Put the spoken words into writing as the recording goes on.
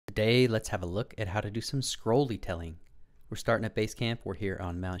Today, let's have a look at how to do some scrollytelling. We're starting at base camp. We're here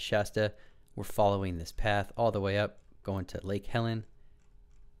on Mount Shasta. We're following this path all the way up, going to Lake Helen.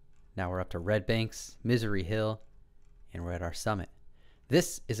 Now we're up to Red Banks, Misery Hill, and we're at our summit.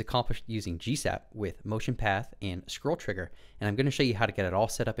 This is accomplished using GSAP with MotionPath and ScrollTrigger, and I'm going to show you how to get it all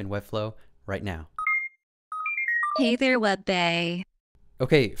set up in Webflow right now. Hey there, WebBay.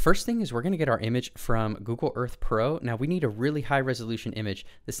 Okay, first thing is we're going to get our image from Google Earth Pro. Now we need a really high resolution image.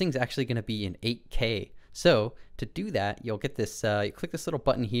 This thing's actually going to be in 8K. So to do that, you'll get this, you click this little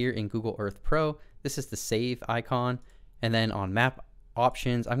button here in Google Earth Pro. This is the save icon. And then on map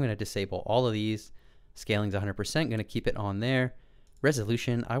options, I'm going to disable all of these. Scaling's 100%, going to keep it on there.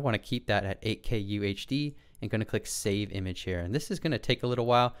 Resolution, I want to keep that at 8K UHD and going to click save image here. And this is going to take a little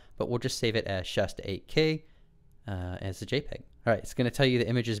while, but we'll just save it as Shasta 8K as a JPEG. All right, it's going to tell you the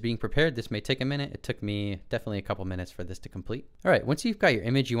image is being prepared. This may take a minute. It took me definitely a couple minutes for this to complete. All right, once you've got your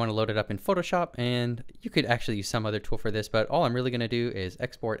image, you want to load it up in Photoshop, and you could actually use some other tool for this, but all I'm really going to do is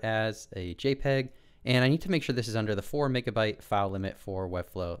export as a JPEG, and I need to make sure this is under the 4 megabyte file limit for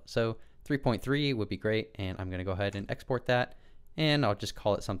Webflow. So 3.3 would be great, and I'm going to go ahead and export that, and I'll just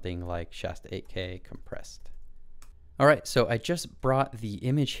call it something like Shasta 8K compressed. All right, so I just brought the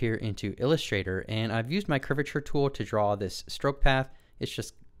image here into Illustrator, and I've used my curvature tool to draw this stroke path. It's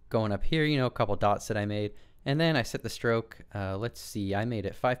just going up here, you know, a couple dots that I made, and then I set the stroke. Let's see, I made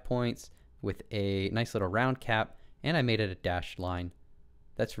it 5 points with a nice little round cap, and I made it a dashed line.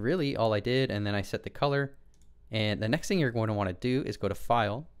 That's really all I did, and then I set the color. And the next thing you're going to want to do is go to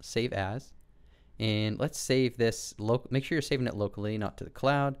File, Save As, and let's save this. Make sure you're saving it locally, not to the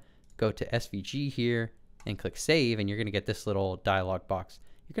cloud. Go to SVG here, and click save, and you're going to get this little dialog box.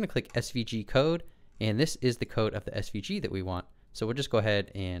 You're going to click SVG code, and this is the code of the SVG that we want. So we'll just go ahead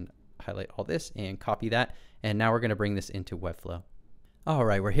and highlight all this and copy that, and now we're going to bring this into Webflow. All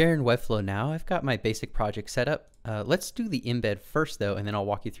right, we're here in Webflow now. I've got my basic project set up. Let's do the embed first though, and then I'll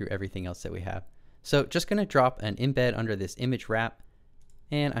walk you through everything else that we have. So just going to drop an embed under this image wrap,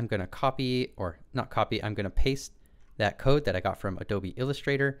 and I'm going to copy, or not copy, I'm going to paste that code that I got from Adobe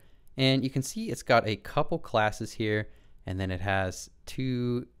Illustrator. And you can see it's got a couple classes here, and then it has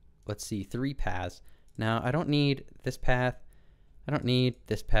 3 paths. Now I don't need this path. I don't need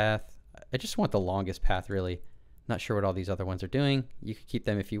this path. I just want the longest path really. Not sure what all these other ones are doing. You could keep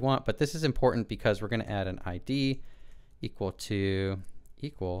them if you want, but this is important because we're going to add an ID equal to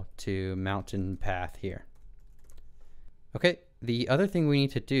mountain path here. Okay, the other thing we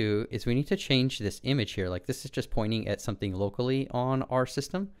need to do is we need to change this image here. Like this is just pointing at something locally on our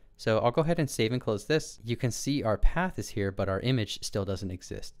system. So I'll go ahead and save and close this. You can see our path is here, but our image still doesn't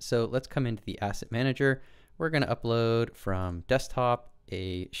exist. So let's come into the asset manager. We're going to upload from desktop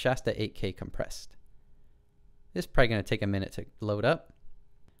a Shasta 8K compressed. This is probably going to take a minute to load up.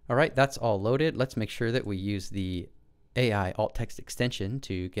 All right, that's all loaded. Let's make sure that we use the AI alt text extension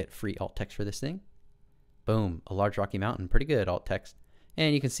to get free alt text for this thing. Boom, a large rocky mountain, pretty good alt text.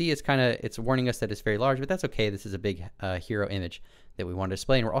 And you can see it's warning us that it's very large, but that's okay. This is a big hero image that we want to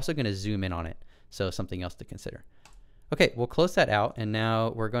display, and we're also going to zoom in on it. So something else to consider. Okay, we'll close that out, and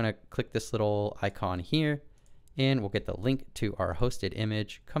now we're going to click this little icon here, and we'll get the link to our hosted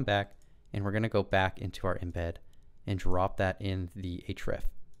image, come back, and we're going to go back into our embed and drop that in the href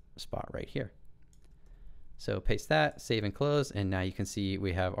spot right here. So paste that, save and close, and now you can see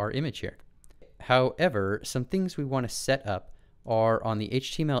we have our image here. However, some things we want to set up are on the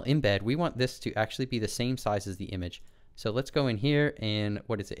HTML embed. We want this to actually be the same size as the image. So let's go in here, and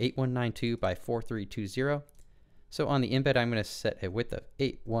what is it, 8192 by 4320. So on the embed, I'm going to set a width of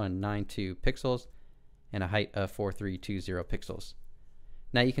 8192 pixels and a height of 4320 pixels.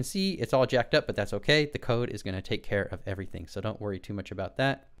 Now you can see it's all jacked up, but that's okay. The code is going to take care of everything, so don't worry too much about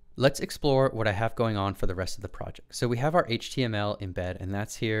that. Let's explore what I have going on for the rest of the project. So we have our HTML embed, and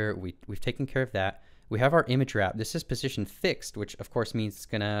that's here. We've taken care of that. We have our image wrap. This is position fixed, which of course means it's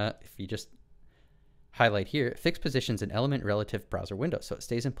gonna, if you just highlight here, fixed positions an element relative browser window, so it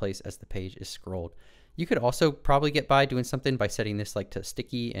stays in place as the page is scrolled. You could also probably get by doing something by setting this like to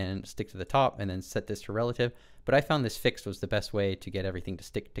sticky and stick to the top, and then set this to relative, but I found this fixed was the best way to get everything to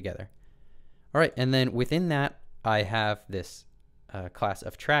stick together. All right, and then within that, I have this class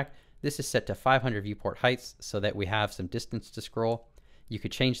of track. This is set to 500 viewport heights so that we have some distance to scroll. You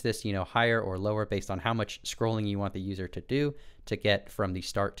could change this, higher or lower based on how much scrolling you want the user to do to get from the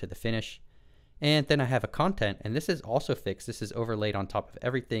start to the finish. And then I have a content, and this is also fixed. This is overlaid on top of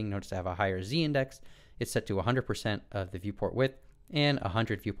everything. Notice I have a higher Z index. It's set to 100% of the viewport width and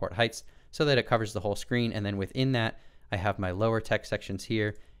 100 viewport heights so that it covers the whole screen. And then within that, I have my lower text sections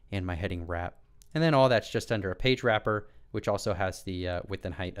here and my heading wrap. And then all that's just under a page wrapper which also has the width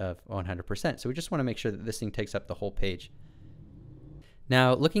and height of 100%. So we just want to make sure that this thing takes up the whole page.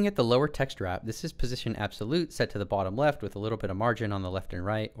 Now, looking at the lower text wrap, this is position absolute set to the bottom left with a little bit of margin on the left and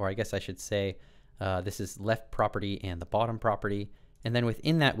right, or I guess I should say this is left property and the bottom property. And then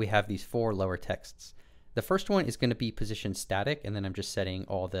within that, we have these 4 lower texts. The first one is going to be position static, and then I'm just setting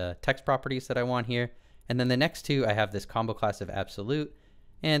all the text properties that I want here. And then the next 2, I have this combo class of absolute,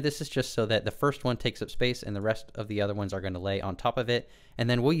 and this is just so that the first one takes up space and the rest of the other ones are going to lay on top of it. And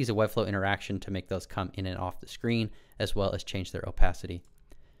then we'll use a Webflow interaction to make those come in and off the screen, as well as change their opacity.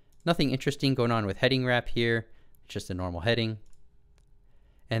 Nothing interesting going on with heading wrap here, it's just a normal heading.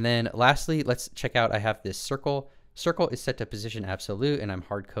 And then lastly, let's check out, I have this circle. Circle is set to position absolute, and I'm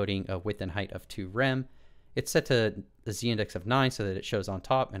hard coding a width and height of 2 rem. It's set to a z-index of 9 so that it shows on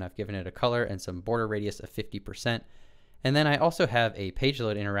top, and I've given it a color and some border radius of 50%. And then I also have a page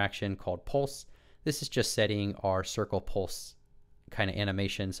load interaction called pulse. This is just setting our circle pulse kind of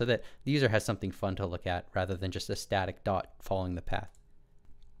animation so that the user has something fun to look at rather than just a static dot following the path.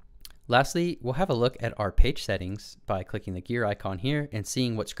 Lastly, we'll have a look at our page settings by clicking the gear icon here and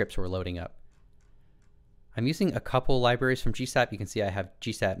seeing what scripts we're loading up. I'm using a couple libraries from GSAP. You can see I have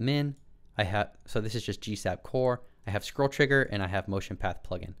GSAP min, so this is just GSAP core, I have ScrollTrigger, and I have MotionPath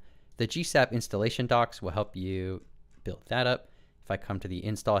plugin. The GSAP installation docs will help you build that up. If I come to the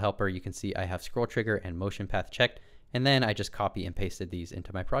install helper, you can see I have ScrollTrigger and MotionPath checked, and then I just copy and pasted these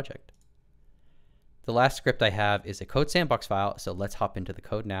into my project. The last script I have is a code sandbox file, so let's hop into the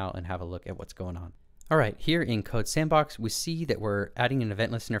code now and have a look at what's going on. All right, here in code sandbox, we see that we're adding an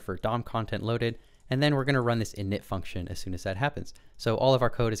event listener for DOM content loaded, and then we're going to run this init function as soon as that happens. So all of our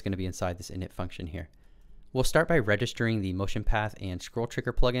code is going to be inside this init function here. We'll start by registering the MotionPath and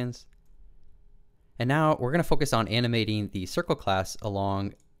ScrollTrigger plugins. And now we're going to focus on animating the circle class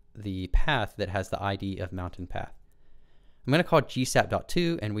along the path that has the ID of mountain path. I'm going to call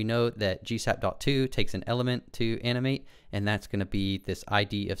GSAP.2, and we know that GSAP.2 takes an element to animate, and that's going to be this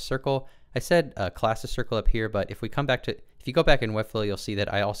ID of circle. I said class of circle up here, but if we come back to, if you go back in Webflow, you'll see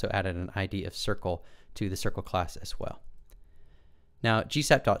that I also added an ID of circle to the circle class as well. Now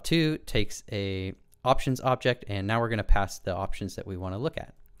GSAP.2 takes a options object, and now we're going to pass the options that we want to look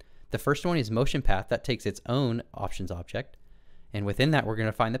at. The first one is motion path. That takes its own options object, and within that we're going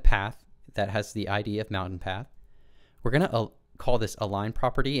to find the path that has the ID of mountain path. We're going to call this align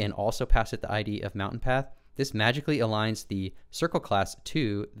property and also pass it the ID of mountain path. This magically aligns the circle class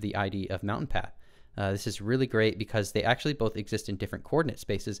to the ID of mountain path. This is really great because they actually both exist in different coordinate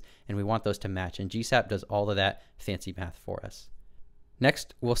spaces, and we want those to match, and GSAP does all of that fancy math for us.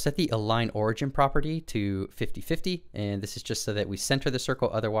 Next, we'll set the align origin property to 50-50, and this is just so that we center the circle,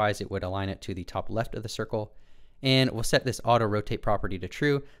 otherwise it would align it to the top left of the circle. And we'll set this auto rotate property to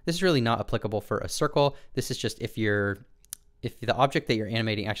true. This is really not applicable for a circle. This is just if the object that you're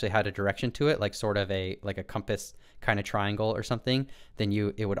animating actually had a direction to it, like sort of a compass kind of triangle or something, then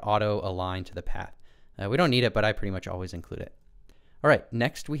it would auto align to the path. We don't need it, but I pretty much always include it. All right,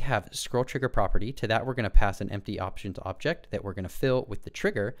 next we have scroll trigger property. To that we're going to pass an empty options object that we're going to fill with the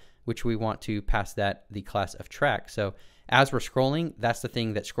trigger, which we want to pass that the class of track. So as we're scrolling, that's the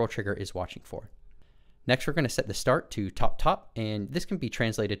thing that scroll trigger is watching for. Next, we're going to set the start to top, and this can be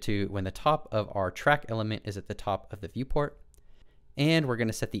translated to when the top of our track element is at the top of the viewport. And we're going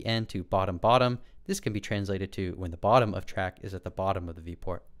to set the end to bottom. This can be translated to when the bottom of track is at the bottom of the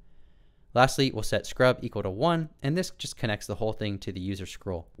viewport. Lastly, we'll set scrub equal to 1, and this just connects the whole thing to the user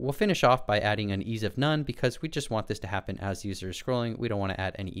scroll. We'll finish off by adding an ease of none because we just want this to happen as the user is scrolling. We don't want to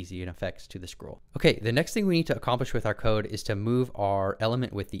add any easy effects to the scroll. Okay, the next thing we need to accomplish with our code is to move our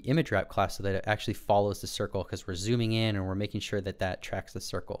element with the image wrap class so that it actually follows the circle, because we're zooming in and we're making sure that that tracks the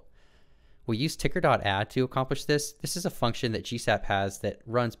circle. We use ticker.add to accomplish this. This is a function that GSAP has that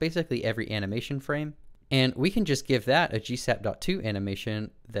runs basically every animation frame. And we can just give that a GSAP.2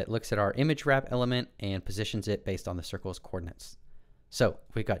 animation that looks at our image wrap element and positions it based on the circle's coordinates. So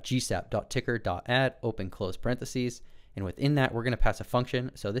we've got GSAP.ticker.add open close parentheses, and within that we're going to pass a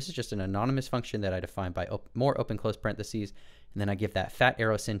function. So this is just an anonymous function that I define by more open close parentheses, and then I give that fat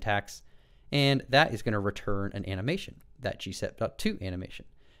arrow syntax, and that is going to return an animation, that GSAP.2 animation.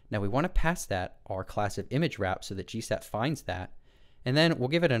 Now we want to pass that our class of image wrap so that GSAP finds that, and then we'll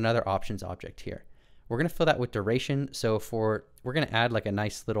give it another options object here. We're going to fill that with duration. So we're going to add like a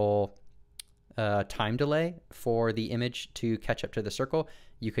nice little time delay for the image to catch up to the circle.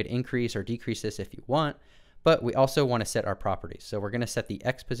 You could increase or decrease this if you want, but we also want to set our properties. So we're going to set the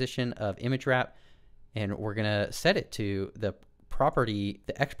X position of image wrap, and we're going to set it to the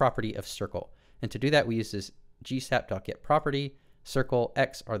X property of circle. And to do that, we use this GSAP.getProperty. Circle,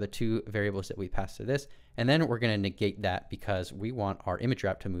 X are the two variables that we pass to this, And then we're going to negate that because we want our image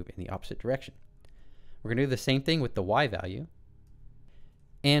wrap to move in the opposite direction. We're going to do the same thing with the Y value.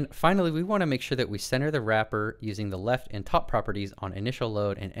 And finally, we want to make sure that we center the wrapper using the left and top properties on initial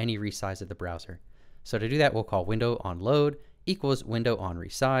load and any resize of the browser. So to do that, we'll call window on load equals window on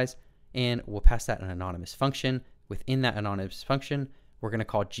resize, and we'll pass that an anonymous function. Within that anonymous function, we're going to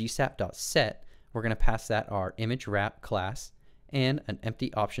call gsap.set. We're going to pass that our image wrap class and an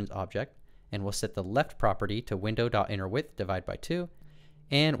empty options object, and we'll set the left property to window.innerWidth divide by 2,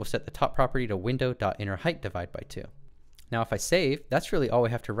 and we'll set the top property to window.innerHeight divide by 2. Now if I save, that's really all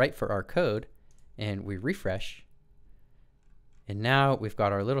we have to write for our code, and we refresh. And now we've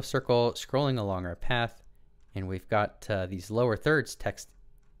got our little circle scrolling along our path, and we've got these lower thirds text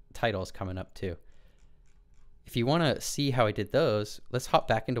titles coming up too. If you want to see how I did those, let's hop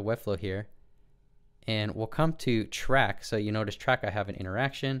back into Webflow here, and we'll come to track. So you notice track, I have an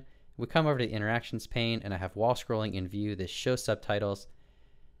interaction. We come over to the interactions pane, and I have while scrolling in view this show subtitles.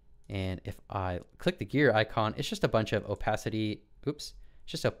 And if I click the gear icon, it's just a bunch of opacity, it's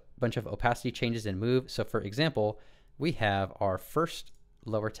just a bunch of opacity changes in move. So for example, we have our first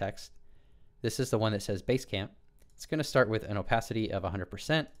lower text. This is the one that says Basecamp. It's going to start with an opacity of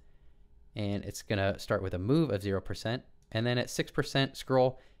 100%, and it's going to start with a move of 0%. And then at 6%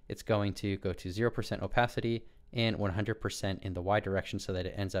 scroll, it's going to go to 0% opacity and 100% in the Y direction so that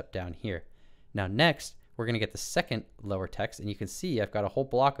it ends up down here. Now next, we're going to get the second lower text, and you can see I've got a whole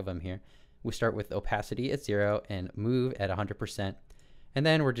block of them here. We start with opacity at 0 and move at 100%. And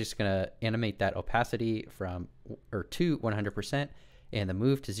then we're just going to animate that opacity to 100% and the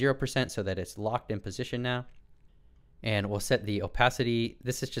move to 0% so that it's locked in position now. And we'll set the opacity.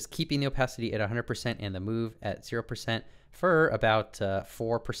 This is just keeping the opacity at 100% and the move at 0% for about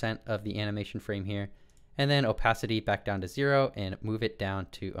 4% of the animation frame here. And then opacity back down to 0 and move it down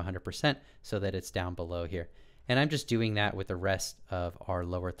to 100% so that it's down below here. And I'm just doing that with the rest of our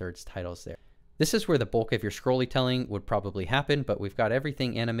lower thirds titles there. This is where the bulk of your scrollytelling would probably happen, but we've got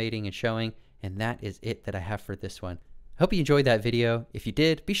everything animating and showing, and that is it that I have for this one. I hope you enjoyed that video. If you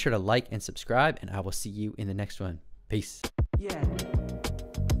did, be sure to like and subscribe, and I will see you in the next one. Peace. Yeah.